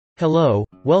Hello,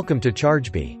 welcome to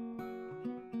Chargebee.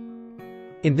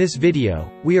 In this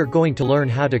video, we are going to learn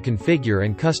how to configure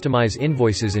and customize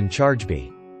invoices in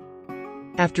Chargebee.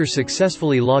 After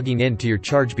successfully logging in to your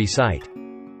Chargebee site,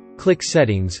 click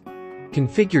Settings,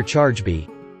 Configure Chargebee,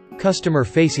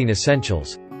 Customer-Facing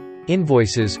Essentials,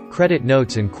 Invoices, Credit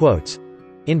Notes and Quotes,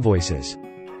 Invoices.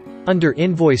 Under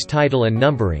Invoice Title and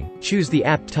Numbering, choose the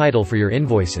apt title for your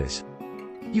invoices.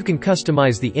 You can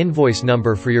customize the invoice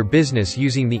number for your business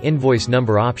using the Invoice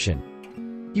Number option.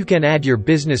 You can add your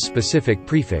business-specific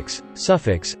prefix,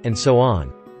 suffix, and so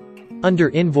on. Under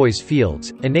Invoice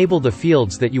Fields, enable the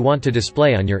fields that you want to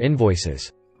display on your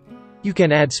invoices. You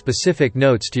can add specific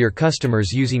notes to your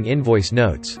customers using Invoice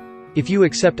Notes. If you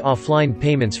accept offline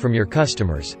payments from your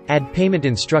customers, add payment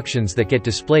instructions that get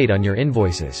displayed on your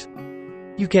invoices.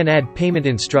 You can add payment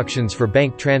instructions for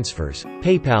bank transfers,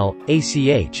 PayPal,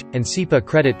 ACH, and SEPA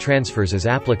credit transfers as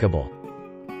applicable.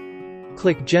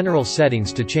 Click General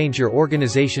Settings to change your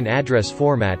organization address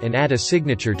format and add a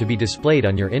signature to be displayed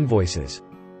on your invoices.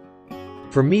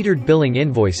 For metered billing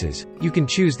invoices, you can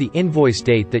choose the invoice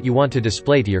date that you want to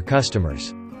display to your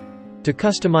customers. To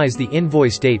customize the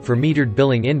invoice date for metered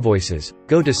billing invoices,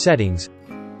 go to Settings,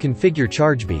 Configure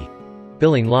Chargebee,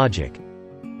 Billing Logic.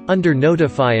 Under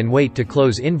Notify and Wait to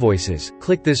close invoices,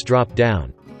 click this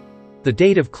drop-down. The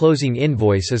date of closing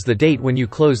invoice is the date when you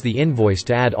close the invoice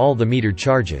to add all the metered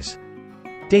charges.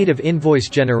 Date of invoice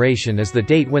generation is the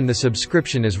date when the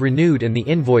subscription is renewed and the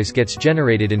invoice gets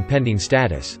generated in pending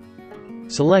status.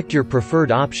 Select your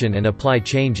preferred option and apply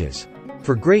changes.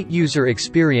 For great user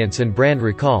experience and brand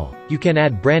recall, you can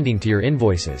add branding to your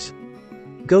invoices.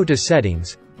 Go to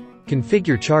Settings,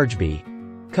 Configure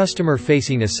Chargebee,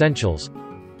 Customer-Facing Essentials,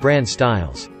 Brand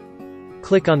Styles.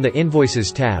 Click on the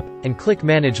Invoices tab, and click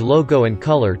Manage Logo and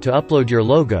Color to upload your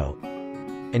logo,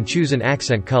 and choose an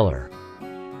accent color.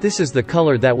 This is the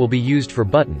color that will be used for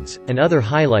buttons, and other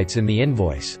highlights in the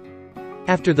invoice.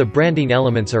 After the branding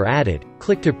elements are added,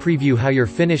 click to preview how your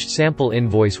finished sample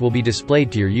invoice will be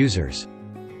displayed to your users.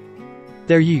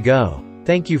 There you go.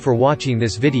 Thank you for watching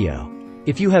this video.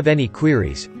 If you have any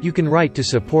queries, you can write to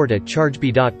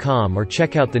support@chargebee.com or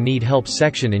check out the Need Help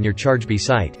section in your Chargebee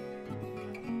site.